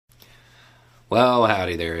Well,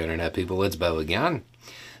 howdy there, Internet people. It's Bo again.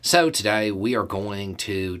 So today we are going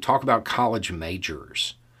to talk about college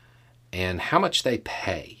majors and how much they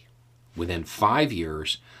pay within 5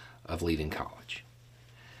 years of leaving college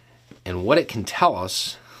and what it can tell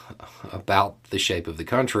us about the shape of the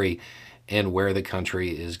country and where the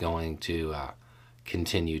country is going to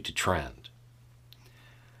continue to trend.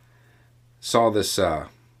 Saw this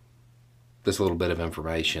little bit of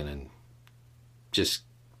information and just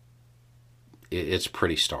it's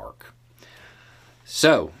pretty stark.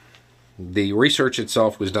 So, the research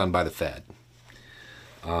itself was done by the Fed.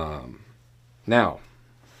 Now,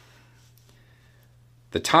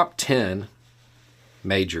 the top 10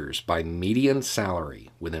 majors by median salary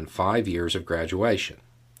within 5 years of graduation: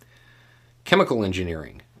 chemical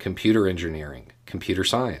engineering, computer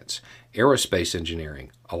science, aerospace engineering,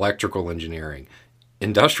 electrical engineering,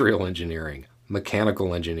 industrial engineering,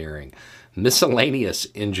 mechanical engineering, miscellaneous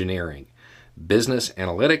engineering, business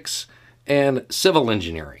analytics, and civil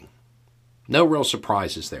engineering. No real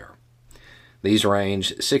surprises there. These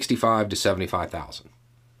range 65 to 75,000.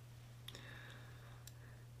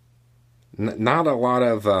 Not a lot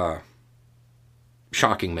of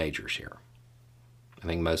shocking majors here. I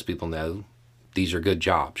think most people know these are good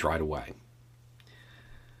jobs right away.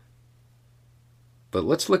 But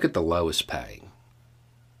let's look at the lowest paying.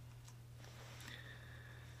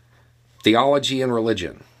 Theology and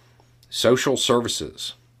religion, social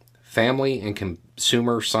services, family and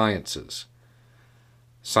consumer sciences,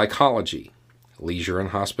 psychology, leisure and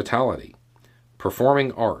hospitality,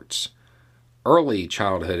 performing arts, early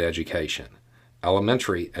childhood education,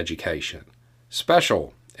 elementary education,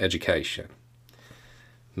 special education,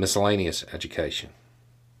 miscellaneous education.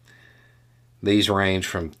 These range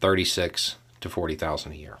from 36 to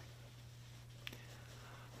 40,000 a year.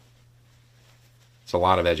 It's a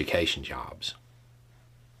lot of education jobs.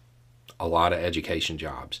 A lot of education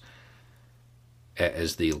jobs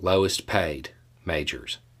as the lowest paid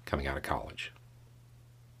majors coming out of college.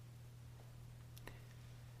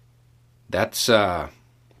 That's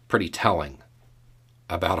pretty telling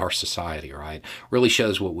about our society, right? Really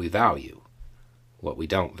shows what we value, what we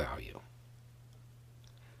don't value.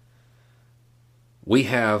 We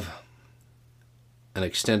have an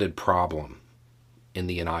extended problem in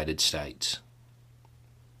the United States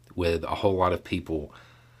with a whole lot of people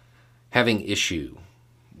having issue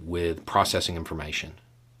with processing information,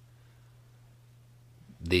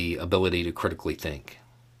 the ability to critically think.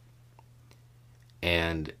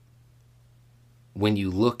 And when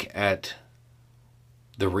you look at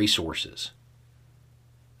the resources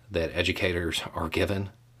that educators are given,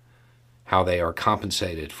 how they are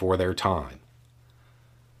compensated for their time,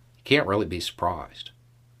 you can't really be surprised.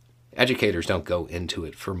 Educators don't go into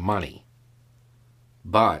it for money,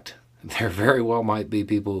 but there very well might be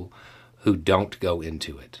people who don't go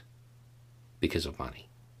into it because of money.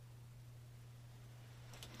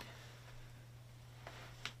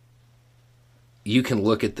 You can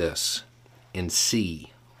look at this and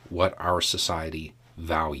see what our society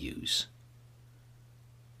values.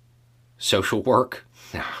 Social work?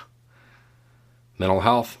 Nah. Mental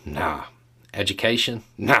health? Nah. Education?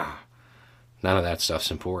 Nah. None of that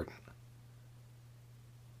stuff's important.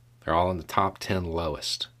 They're all in the top 10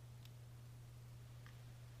 lowest.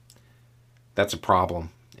 That's a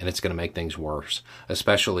problem, and it's going to make things worse,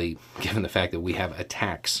 especially given the fact that we have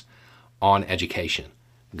attacks on education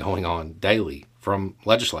going on daily from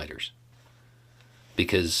legislators.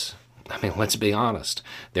 Because, let's be honest,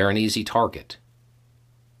 they're an easy target.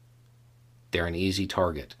 They're an easy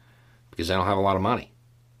target because they don't have a lot of money.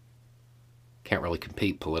 Can't really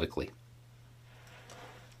compete politically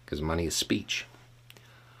because money is speech.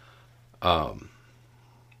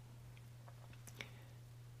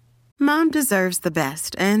 Mom deserves the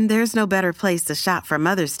best, and there's no better place to shop for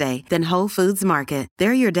Mother's Day than Whole Foods Market.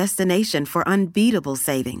 They're your destination for unbeatable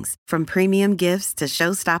savings, from premium gifts to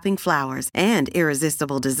show-stopping flowers and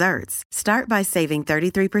irresistible desserts. Start by saving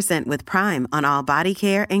 33% with Prime on all body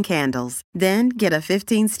care and candles. Then get a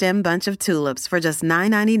 15-stem bunch of tulips for just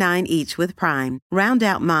 $9.99 each with Prime. Round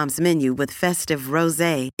out Mom's menu with festive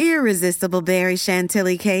rosé, irresistible berry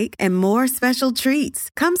chantilly cake, and more special treats.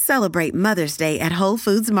 Come celebrate Mother's Day at Whole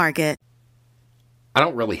Foods Market. I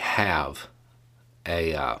don't really have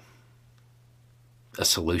a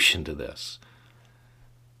solution to this.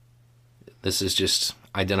 This is just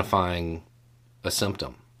identifying a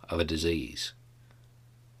symptom of a disease.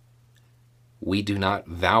 We do not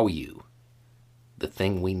value the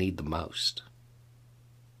thing we need the most.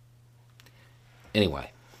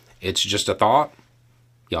 Anyway, it's just a thought.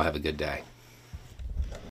 Y'all have a good day.